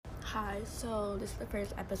Hi, so this is the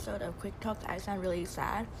first episode of Quick Talks. I sound really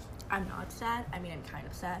sad. I'm not sad. I mean, I'm kind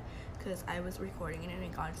of sad because I was recording it and I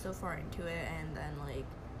got so far into it and then,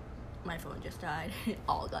 my phone just died. It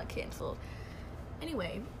all got canceled.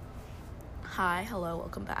 Anyway, hi, hello,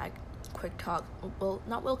 welcome back. Quick Talk. Well,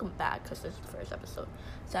 not welcome back because this is the first episode.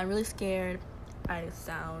 So I'm really scared. I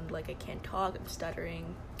sound like I can't talk. I'm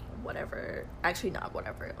stuttering. Whatever. Actually, not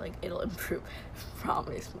whatever. It'll improve.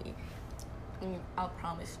 Promise me. I'll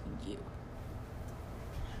promise you.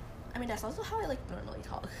 I mean, that's also how I normally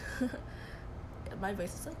talk. My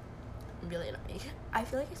voice is really annoying. I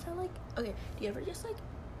feel like I sound okay, do you ever just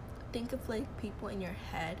think of people in your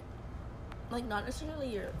head, not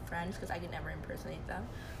necessarily your friends because I can never impersonate them,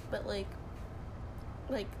 but like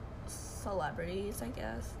celebrities, I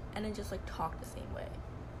guess, and then just talk the same way.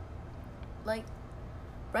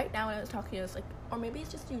 Right now when I was talking, I was or maybe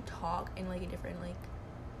it's just you talk in a different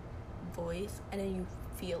voice and then you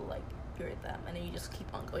feel like you're them and then you just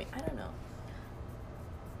keep on going. I don't know.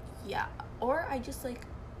 Yeah, or I just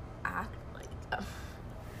act like them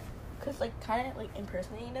because kind of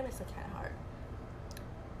impersonating them is kind of hard,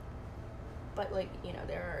 but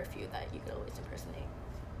there are a few that you could always impersonate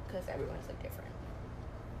because everyone's different,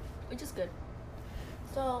 which is good.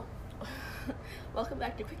 So welcome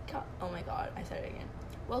back to Quick Talk. Oh my god, I said it again.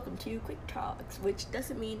 Welcome to Quick Talks, which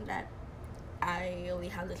doesn't mean that I only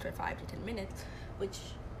have this for 5 to 10 minutes, which,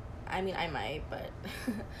 I mean, I might, but,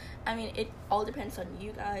 I mean, it all depends on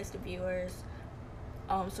you guys, the viewers,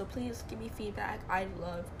 so please give me feedback. I'd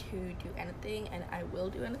love to do anything, and I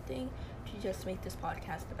will do anything to just make this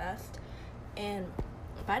podcast the best. And,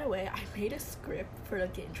 by the way, I made a script for,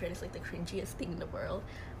 the intro. It's, the cringiest thing in the world.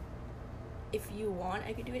 If you want,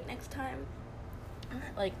 I could do it next time.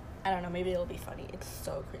 I don't know, maybe it'll be funny. It's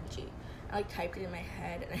so cringy. I typed it in my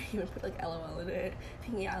head and I even put LOL in it,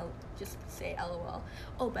 thinking I'll just say LOL.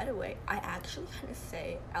 Oh, by the way, I actually kind of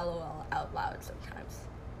say LOL out loud sometimes.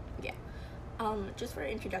 Yeah. Just for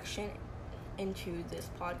an introduction into this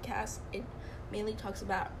podcast, it mainly talks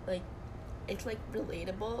about it's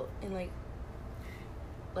relatable and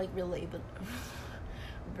relatable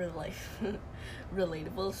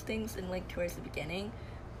relatable things and towards the beginning,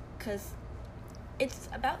 because it's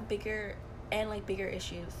about bigger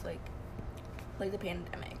issues like the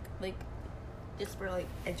pandemic, just for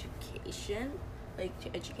education, to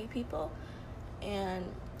educate people. And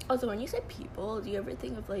also, when you say people, do you ever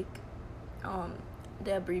think of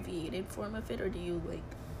the abbreviated form of it, or do you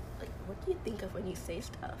what do you think of when you say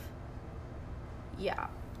stuff? Yeah,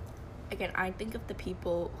 again, I think of the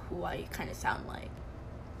people who I kind of sound like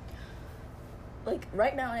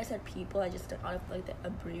right now when I said people, I just thought of the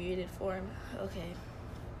abbreviated form. Okay.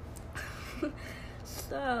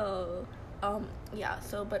 So yeah,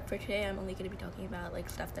 but for today I'm only going to be talking about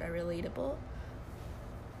stuff that are relatable,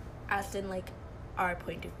 as in our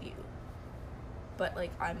point of view, but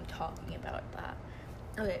I'm talking about that.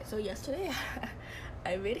 Okay, so yesterday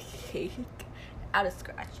I made a cake out of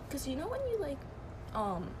scratch, because when you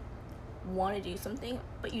want to do something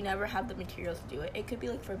but you never have the materials to do it. It could be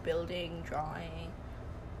for building, drawing,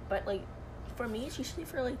 but for me it's usually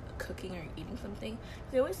for cooking or eating something.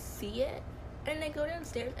 I always see it and I go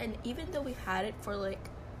downstairs, and even though we've had it for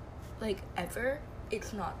ever,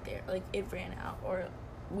 it's not there. It ran out, or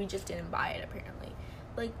we just didn't buy it apparently.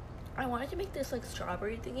 I wanted to make this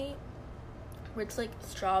strawberry thingy where it's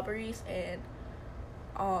strawberries and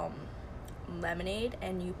lemonade,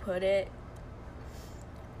 and you put it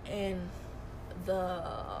in the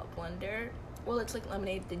blender. Well, it's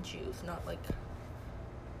lemonade, the juice, not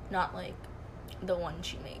the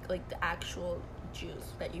ones you make, the actual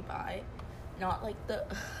juice that you buy, not the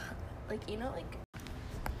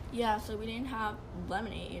yeah. So we didn't have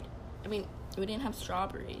lemonade. I mean, we didn't have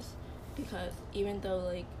strawberries, because even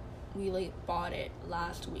though we bought it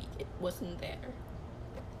last week, it wasn't there.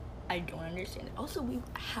 I don't understand it. Also, we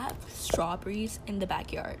have strawberries in the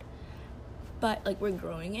backyard, but we're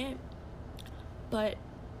growing it, but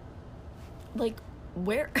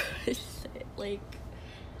where is it?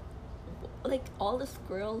 All the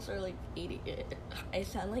squirrels are eating it. I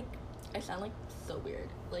sound so weird.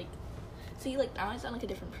 See, now I sound like a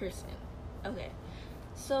different person. Okay,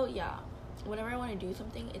 so yeah, whenever I want to do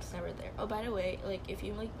something, it's never there. Oh, by the way, if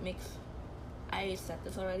you mix, I said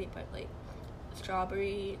this already, but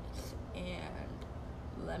strawberries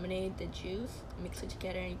and lemonade, the juice, mix it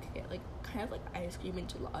together, and you can get kind of ice cream and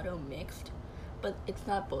gelato mixed, but it's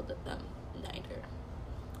not both of them neither.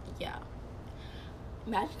 Yeah,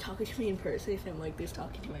 imagine talking to me in person if I'm this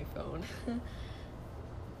talking to my phone.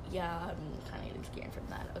 Yeah, I'm kind of getting scared from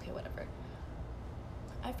that. Okay, whatever.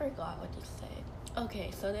 I forgot what to say.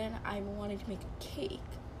 Okay, so then I wanted to make a cake,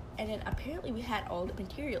 and then apparently we had all the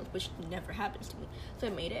materials, which never happens to me. So I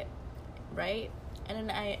made it, right? And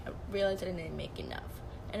then I realized that I didn't make enough.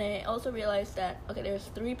 And I also realized that, okay, there's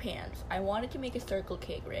 3 pans. I wanted to make a circle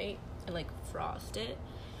cake, right? And, like, frost it.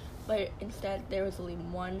 But instead, there was only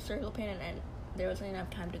 1 circle pan, and there wasn't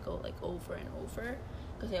enough time to go, like, over and over.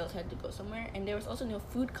 Because I also had to go somewhere. And there was also no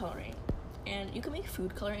food coloring. And you can make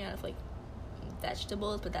food coloring out of, like,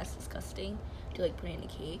 vegetables, but that's disgusting to, like, put in a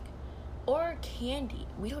cake. Or candy.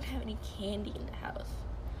 We don't have any candy in the house.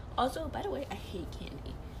 Also, by the way, I hate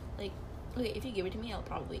candy. Like, okay, if you give it to me, I'll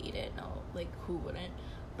probably eat it. No, like, who wouldn't?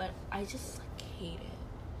 But I just, like, hate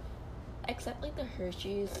it. Except, like, the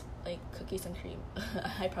Hershey's, like, cookies and cream.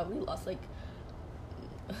 I probably lost, like,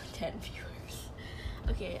 10 viewers.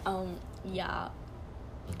 Okay, yeah.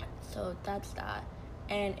 So, that's that.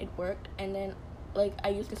 And it worked. And then, like, I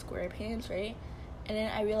used the square pans, right? And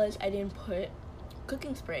then I realized I didn't put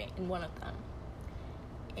cooking spray in one of them.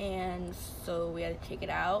 And so we had to take it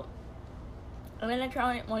out. And then I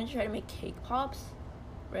wanted to try to make cake pops,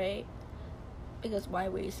 right? Because why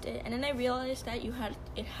waste it? And then I realized that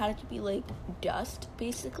it had to be like dust,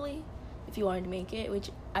 basically, if you wanted to make it, which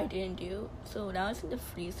I didn't do. So now it's in the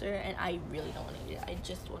freezer, and I really don't want to eat it. I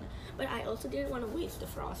just want to. But I also didn't want to waste the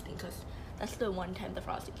frosting, because that's the one time the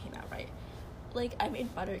frosting came out, right? Like, I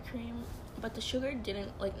made buttercream, but the sugar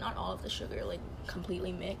didn't, like, not all of the sugar, like,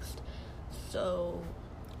 completely mixed. So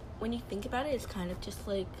when you think about it, it's kind of just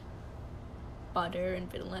like butter and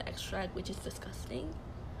vanilla extract, which is disgusting.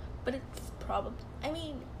 But it's probably, I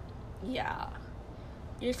mean, yeah,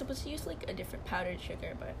 you're supposed to use like a different powdered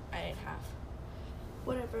sugar, but I didn't have.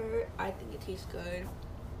 Whatever, I think it tastes good.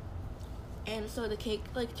 And so the cake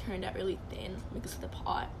like turned out really thin because of the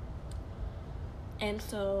pot. And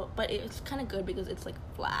so, but it's kind of good because it's like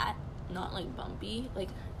flat, not like bumpy. Like,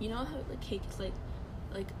 you know how the cake is like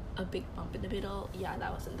a big bump in the middle? Yeah,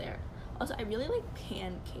 that wasn't there. Also, I really like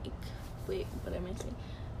pancake. Wait, what am I saying?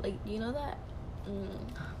 Like, you know that?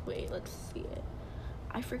 Wait, let's see it.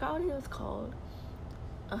 I forgot what it was called.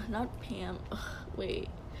 Not Pam. Wait.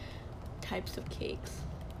 Types of cakes.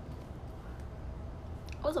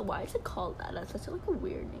 Also, why is it called that? That's such like a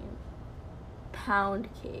weird name. Pound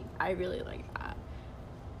cake. I really like that.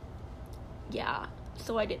 Yeah.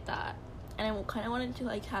 So I did that. And I kind of wanted to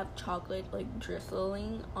like have chocolate like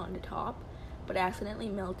drizzling on the top, but I accidentally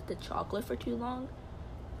melted the chocolate for too long.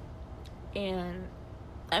 And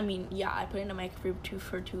I mean, yeah, I put it in the microwave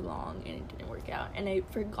for too long, and it didn't work out. And I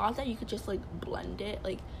forgot that you could just like blend it.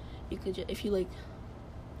 Like, you could just, if you like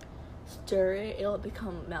stir it, it'll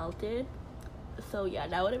become melted. So yeah,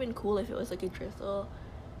 that would have been cool if it was like a drizzle.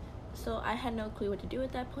 So I had no clue what to do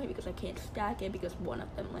at that point because I can't stack it because one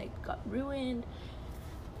of them like got ruined.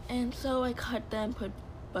 And so I cut them, put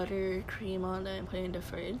butter, cream on them, and put it in the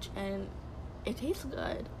fridge, and it tastes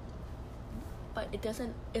good. But it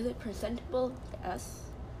doesn't. Is it presentable? Yes.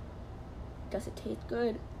 Does it taste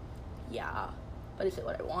good? Yeah. But is it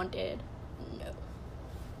what I wanted? No.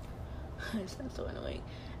 It sounds so annoying.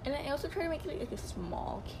 And I also try to make like a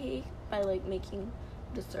small cake by like making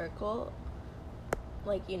the circle,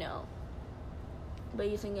 like, you know, by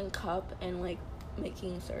using a cup and like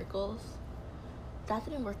making circles. That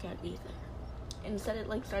didn't work out either. Instead, it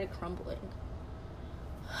like started crumbling.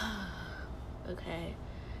 Okay,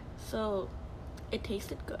 so it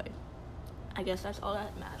tasted good. I guess that's all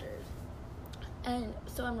that matters. And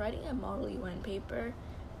so I'm writing a Model UN paper,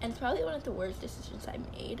 and it's probably one of the worst decisions I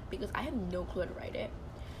made because I have no clue how to write it.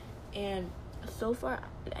 And so far,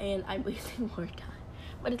 and I'm wasting more time,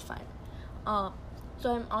 but it's fine.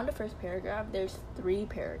 So I'm on the first paragraph. There's 3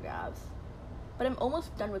 paragraphs, but I'm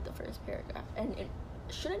almost done with the first paragraph, and it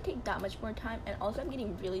shouldn't take that much more time. And also, I'm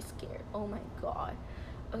getting really scared. Oh my god.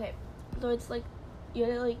 Okay, so it's like you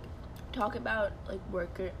have to like talk about like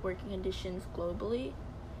working conditions globally,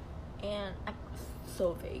 and I'm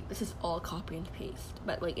so vague. This is all copy and paste,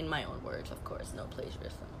 but like in my own words, of course, no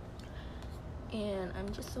plagiarism. And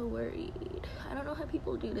I'm just so worried. I don't know how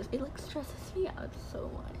people do this. It like stresses me out so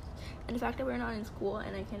much. And the fact that we're not in school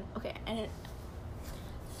and I can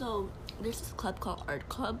so there's this club called Art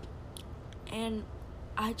Club, and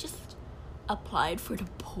I just applied for the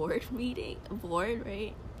board,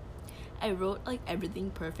 right? I wrote like everything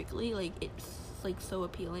perfectly, like it's like so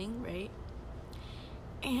appealing, right?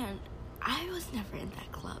 And I was never in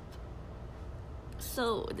that club.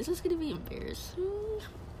 So this is gonna be embarrassing.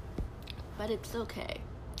 But it's okay.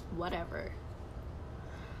 Whatever.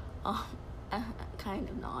 Kind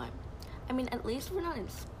of not. I mean, at least we're not in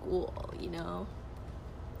school, you know?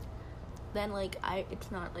 Then, like, it's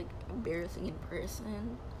not, like, embarrassing in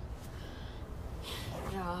person.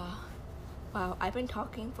 Yeah. Wow, I've been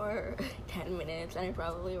talking for 10 minutes and I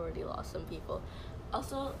probably already lost some people.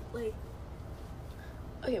 Also, like,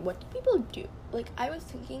 okay, what do people do? Like, I was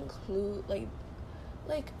thinking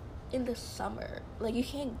like in the summer, like you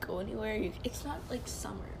can't go anywhere. It's not like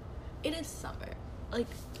summer. It is summer. Like,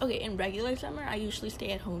 okay, in regular summer, I usually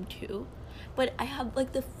stay at home too, but I have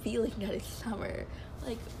like the feeling that it's summer.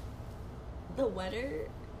 Like, the weather.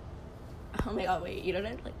 Oh my god! Wait, you know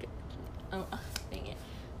what? Like, dang it.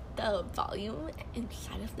 The volume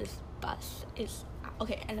inside of this bus is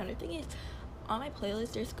okay. Another thing is, on my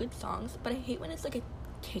playlist, there's good songs, but I hate when it's like a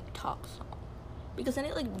TikTok song, because then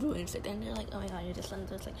it like ruins it. Then they're like, oh my god, you just listen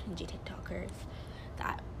to those like cringy TikTokers.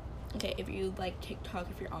 That okay, if you like TikTok,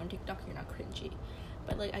 if you're on TikTok, you're not cringy,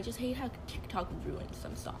 but like I just hate how TikTok ruins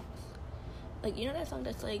some songs. Like, you know that song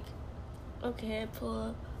that's like, okay,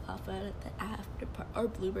 pull off at the after part, or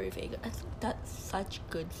Blueberry Vega. That's such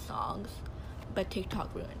good songs, but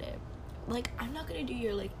TikTok ruined it. Like, I'm not gonna do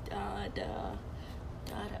your like I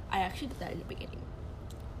actually did that in the beginning.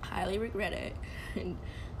 Highly regret it. And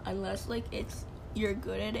unless like you're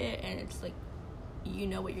good at it and it's like you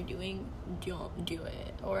know what you're doing, don't do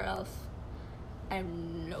it, or else I have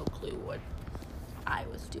no clue what I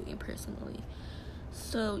was doing personally.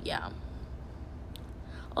 So yeah.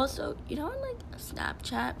 Also, you know, on like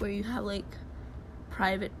Snapchat where you have like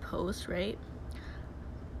private posts, right?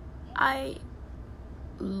 I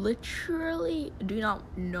literally do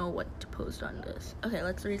not know what to post on this. Okay,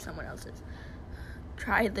 let's read someone else's.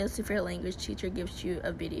 Try this if your language teacher gives you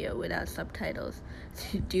a video without subtitles.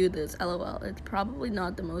 Do this, lol. It's probably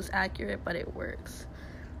not the most accurate, but it works.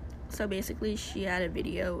 So basically, she had a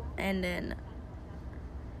video, and then,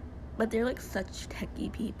 but they're like such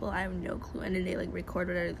techie people, I have no clue, and then they like record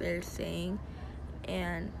what they're saying,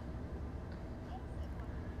 and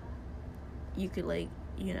you could like,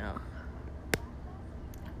 you know,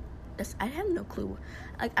 I have no clue.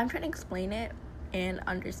 Like, I'm trying to explain it and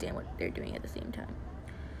understand what they're doing at the same time.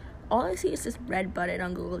 All I see is this red button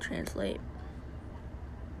on Google Translate.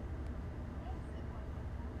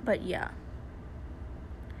 But yeah.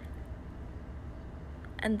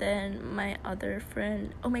 And then my other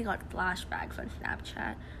friend, oh my god, flashbacks on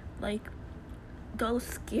Snapchat. Like, those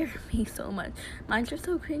scare me so much. Mine are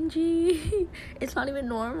so cringy. It's not even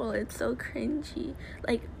normal. It's so cringy.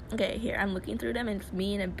 Like, okay, here, I'm looking through them and it's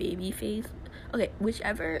me in a baby face. Okay,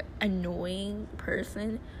 whichever annoying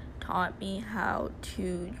person taught me how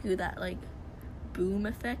to do that, like, boom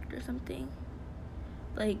effect or something.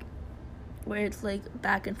 Like, where it's, like,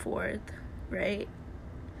 back and forth, right?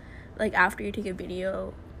 Like, after you take a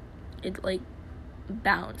video, it, like,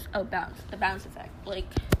 bounce. Oh, bounce. The bounce effect. Like,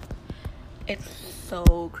 it's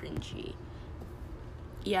so cringy.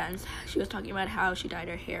 Yeah, and she was talking about how she dyed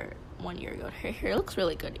her hair 1 year ago. Her hair looks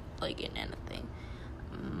really good, like, in anything.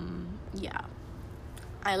 Yeah.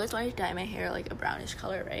 I always wanted to dye my hair, like, a brownish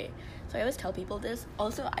color, right? So I always tell people this.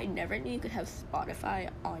 Also, I never knew you could have Spotify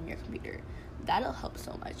on your computer. That'll help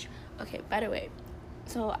so much. Okay, by the way,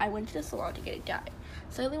 so I went to the salon to get it dyed.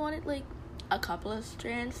 So I only wanted, like, a couple of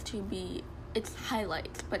strands to be, it's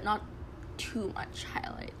highlights, but not too much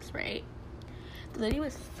highlights, right? The lady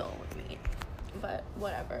was so mean, but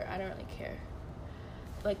whatever, I don't really care.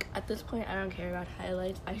 Like, at this point, I don't care about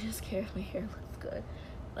highlights. I just care if my hair looks good.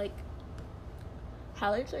 Like,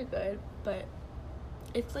 highlights are good, but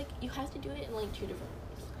it's like you have to do it in like two different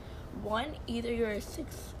ways. One, either you're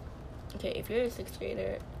if you're a sixth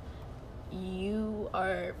grader,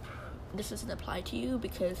 this doesn't apply to you,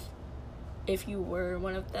 because if you were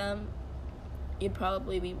one of them, you'd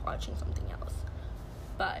probably be watching something else.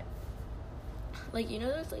 But, like, you know,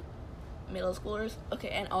 there's like middle schoolers. Okay,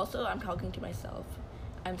 and also I'm talking to myself.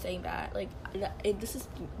 I'm saying that, like, this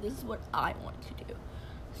is what I want to do.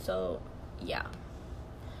 So yeah.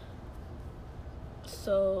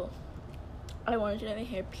 So I wanted to dye my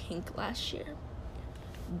hair pink last year.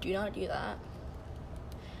 Do not do that.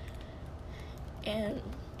 And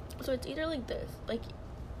so it's either like this, like,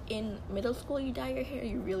 in middle school you dye your hair,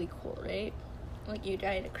 you're really cool, right? Like, you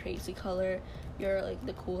dye it a crazy color, you're like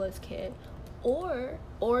the coolest kid. Or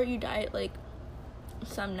you dye it like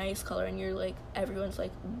some nice color and you're like, everyone's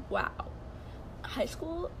like, wow. High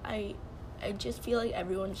school, I just feel like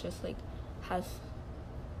everyone's just like has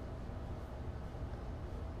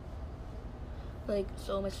like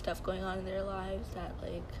so much stuff going on in their lives that,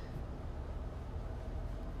 like,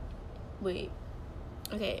 wait,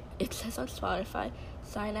 okay, it says on Spotify,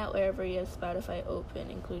 sign out wherever you have Spotify open,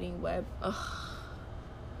 including web. I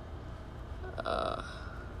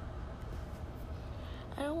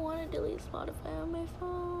don't want to delete Spotify on my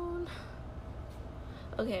phone.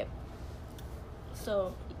 Okay,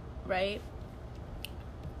 so, right,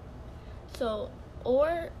 So,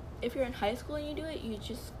 or if you're in high school and you do it,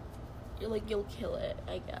 you'll kill it,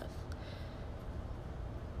 I guess.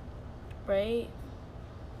 Right?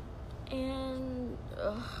 And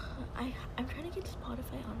I'm trying to get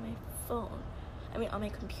Spotify on my phone. On my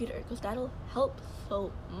computer, because that'll help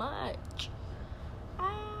so much.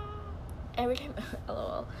 Every time,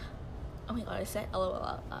 lol. Oh my god, I said lol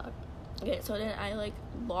out loud. Okay, so then I like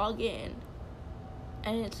log in,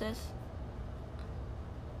 and it says,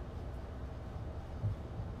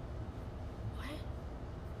 what?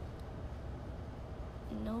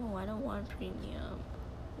 No, I don't want premium.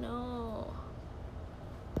 No.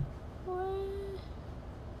 What?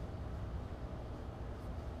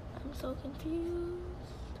 I'm so confused.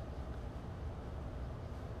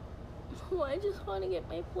 Oh, I just want to get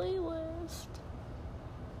my playlist.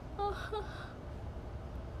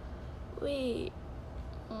 Wait.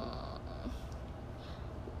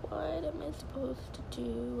 What am I supposed to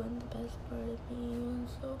do when the best part of me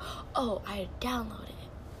is so... Oh, I downloaded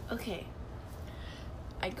it. Okay.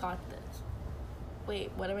 I got this.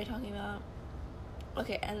 Wait, what am I talking about?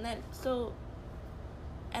 Okay, and then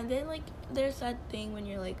like there's that thing when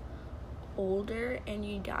you're like older and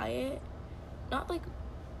you dye it, not like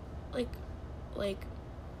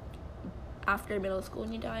after middle school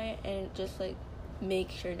and you dye it, and it just like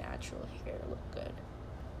makes your natural hair look good.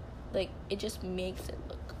 Like it just makes it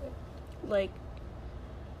look good. Like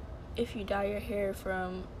if you dye your hair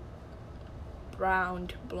from brown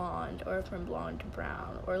to blonde, or from blonde to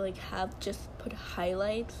brown, or like have just put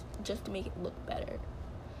highlights just to make it look better.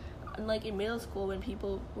 And like in middle school, when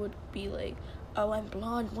people would be like, oh, I'm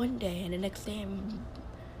blonde one day and the next day I'm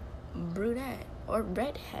brunette or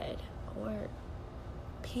redhead or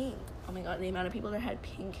pink. Oh my god, the amount of people that had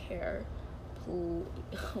pink hair. Oh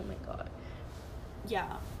my god.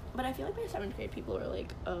 Yeah, but I feel like by 7th grade people were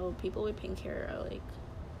like, oh, people with pink hair are like,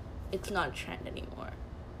 it's not a trend anymore.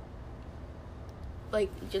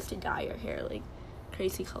 Like, just to dye your hair like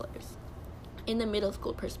crazy colors. In the middle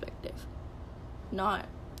school perspective. Not,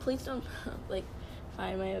 please don't like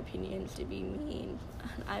find my opinions to be mean.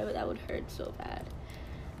 That would hurt so bad.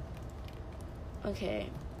 Okay.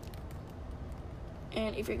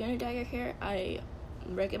 And if you're gonna dye your hair, I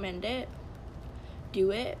recommend it.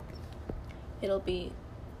 Do it. It'll be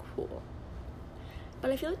cool.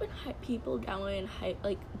 But I feel like when people dye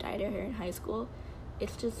their hair in high school,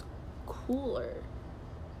 it's just cooler.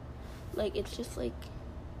 Like it's just like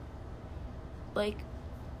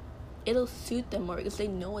it'll suit them more because they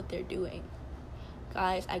know what they're doing.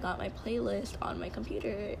 Guys, I got my playlist on my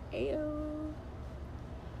computer. Ayo.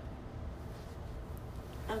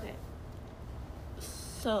 Okay.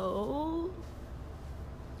 So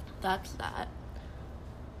that's that.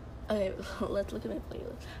 Okay, let's look at my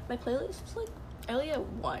playlist. My playlist is like early at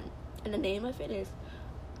 1, and the name of it is,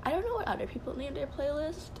 I don't know what other people name their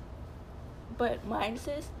playlist, but mine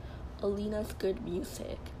says Alina's Good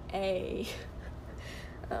Music.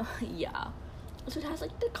 Yeah. So it has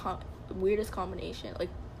like the weirdest combination. Like,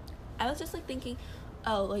 I was just like thinking,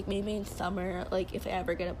 oh, like maybe in summer, like if I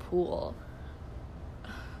ever get a pool,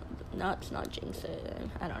 not jinx it.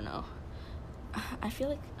 I don't know. I feel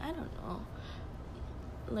like, I don't know.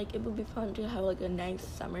 Like it would be fun to have like a nice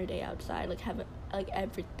summer day outside. Like have like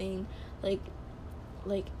everything, like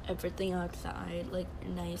everything outside, like a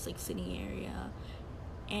nice like sitting area,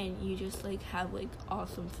 and you just like have like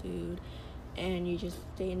awesome food, and you just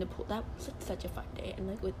stay in the pool. That was like such a fun day. And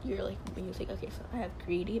like with your like music, okay, so I have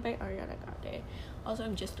Greedy by Ariana Grande. Also,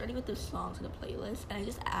 I'm just starting with the songs in the playlist, and I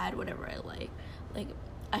just add whatever I like. Like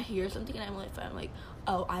I hear something and I'm like,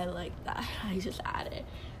 oh, I like that. I just add it.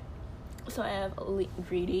 So I have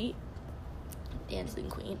Greedy, Dancing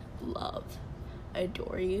Queen, Love,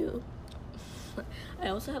 Adore You. I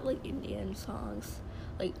also have like Indian songs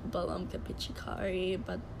like Balam Ka Pichikari,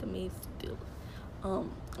 but the main still.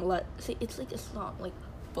 It's like a song like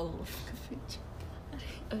Balam Ka Pichikari.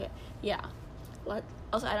 Okay, yeah.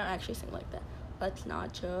 Also, I don't actually sing like that. Let's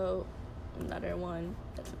Nacho, another one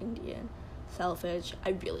that's Indian. Selfish, I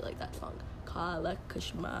really like that song. Kala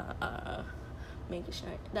Kushma, Make It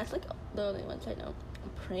Shine. That's like the only ones I know.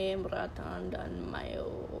 Prem Ratan Dan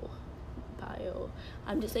Mayo Bio.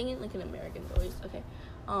 I'm just saying it like an American voice. Okay.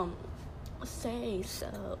 Say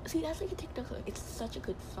So. See, that's like a TikTok song. It's such a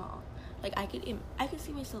good song. Like I could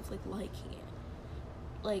see myself like liking it.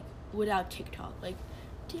 Like without TikTok. Like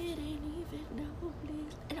didn't even know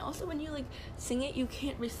this. And also when you like sing it, you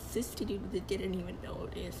can't resist to do the didn't even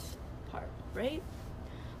notice part, right?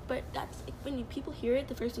 But that's like when people hear it,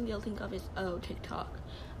 the first thing they'll think of is, oh, TikTok.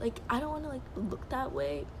 Like I don't want to like look that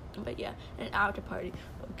way, but yeah. And after party,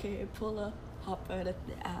 okay, pull up hop out of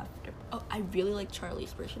the after. Oh, I really like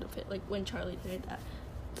Charlie's version of it. Like when Charlie did that,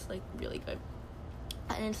 it's like really good.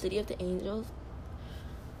 And in City of the Angels.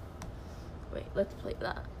 Wait, let's play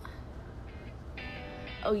that.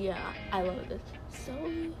 Oh yeah, I love this. So.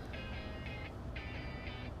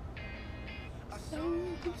 Oh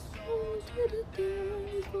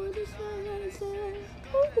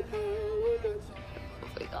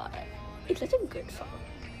my god, it's such a good song.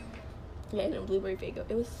 Yeah, and Blueberry Faygo.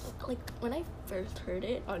 It was like when I first heard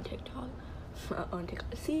it on TikTok.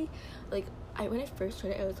 See, like when I first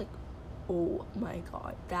heard it, I was like, oh my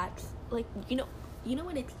god, that's like you know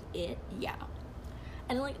when it's it, yeah.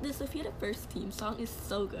 And like the Sophia the First theme song is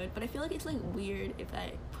so good, but I feel like it's like weird if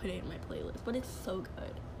I put it in my playlist, but it's so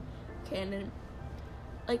good. Okay, and then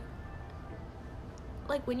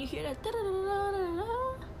like when you hear that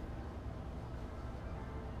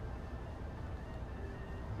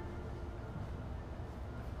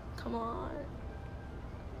come on.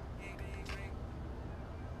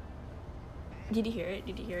 Did you hear it?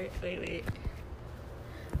 Wait.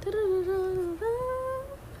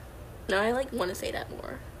 Now I like want to say that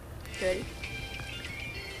more. Ready?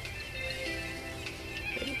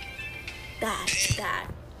 That.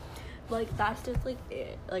 Like that's just like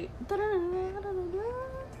it. Like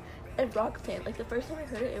and Roxanne. Like the first time I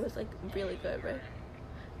heard it, it was like really good, right?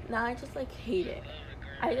 Now I just like hate it.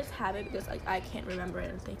 I just have it because like I can't remember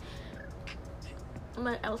anything.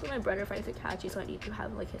 My brother finds it catchy, so I need to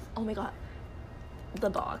have like his. Oh my god, the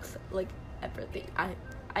box, like everything. I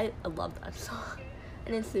love that song.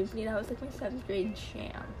 And then Symphony, that was like my 7th grade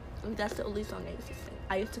jam. Like, that's the only song I used to sing.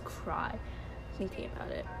 I used to cry thinking about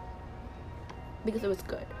it because it was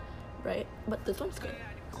good, right? But this one's good.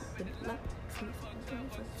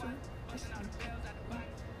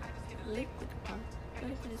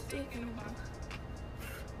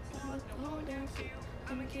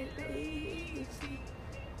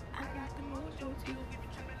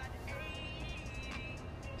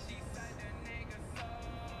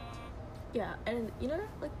 Yeah, and you know that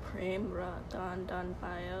like Prem Don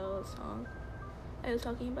Bio song I was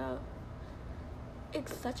talking about?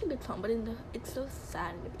 It's such a good song, but it's so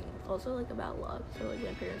sad in the beginning. It's also like about love, so like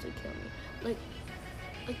my parents would kill me. Like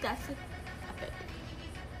that's like epic.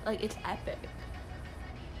 Like it's epic.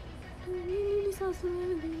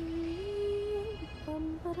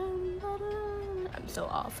 I'm so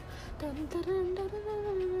off.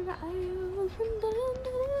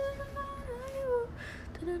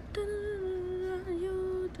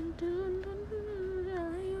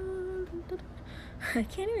 I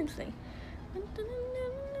can't even sing.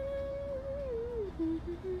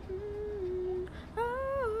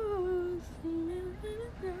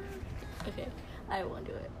 Okay, I won't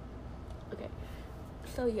do it. Okay,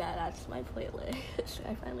 so yeah, that's my playlist.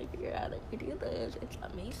 I finally figured out I could do this. It's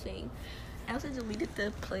amazing. I also deleted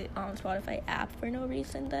the Spotify app for no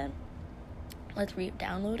reason then. Let's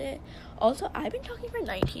re-download it. Also, I've been talking for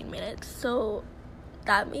 19 minutes, so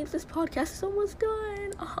that means this podcast is almost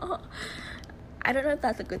done. I don't know if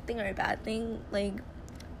that's a good thing or a bad thing. Like,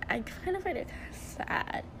 I kind of find it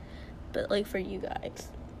sad, but like for you guys,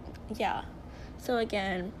 yeah. So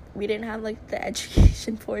again, we didn't have like the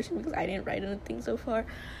education portion because I didn't write anything so far,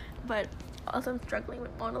 but also I'm struggling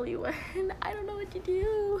with Model UN. I don't know what to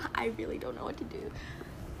do. I really don't know what to do.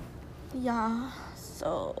 Yeah,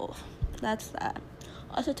 so that's that.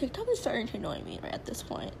 Also, TikTok is starting to annoy me right at this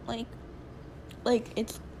point. Like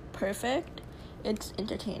it's perfect, it's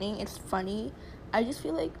entertaining, it's funny. I just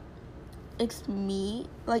feel like it's me.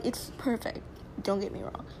 Like it's perfect, don't get me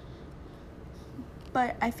wrong,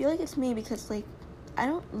 but I feel like it's me because like I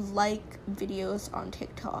don't like videos on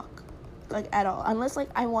TikTok like at all, unless like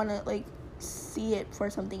I want to like see it for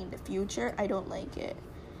something in the future. I don't like it.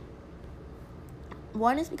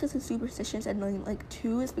 One is because of superstitions, and like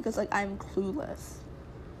 2 is because like I'm clueless.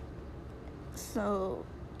 So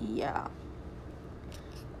yeah.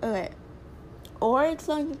 Okay. Or it's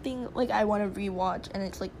something like I want to rewatch and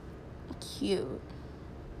it's like cute.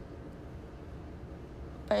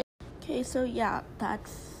 But okay, so yeah,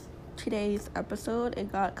 that's today's episode.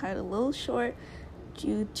 It got kind of a little short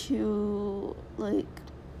due to like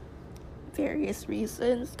various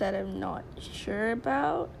reasons that I'm not sure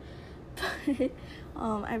about. But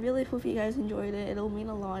I really hope you guys enjoyed it. It'll mean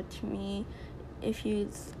a lot to me if you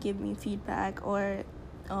give me feedback or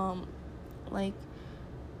like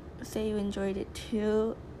say you enjoyed it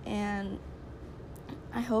too, and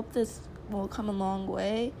I hope this will come a long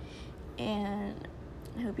way, and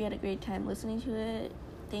I hope you had a great time listening to it.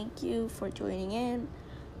 Thank you for joining in.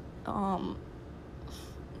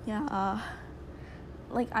 Yeah,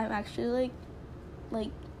 like I'm actually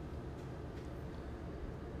like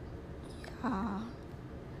yeah,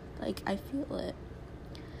 like I feel it.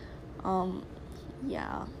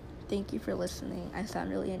 Yeah, thank you for listening. I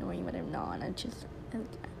sound really annoying, but I'm not.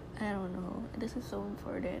 I don't know, this is so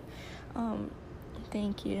important.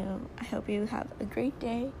 Thank you. I hope you have a great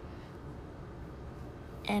day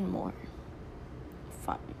and more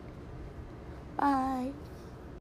fun. Bye.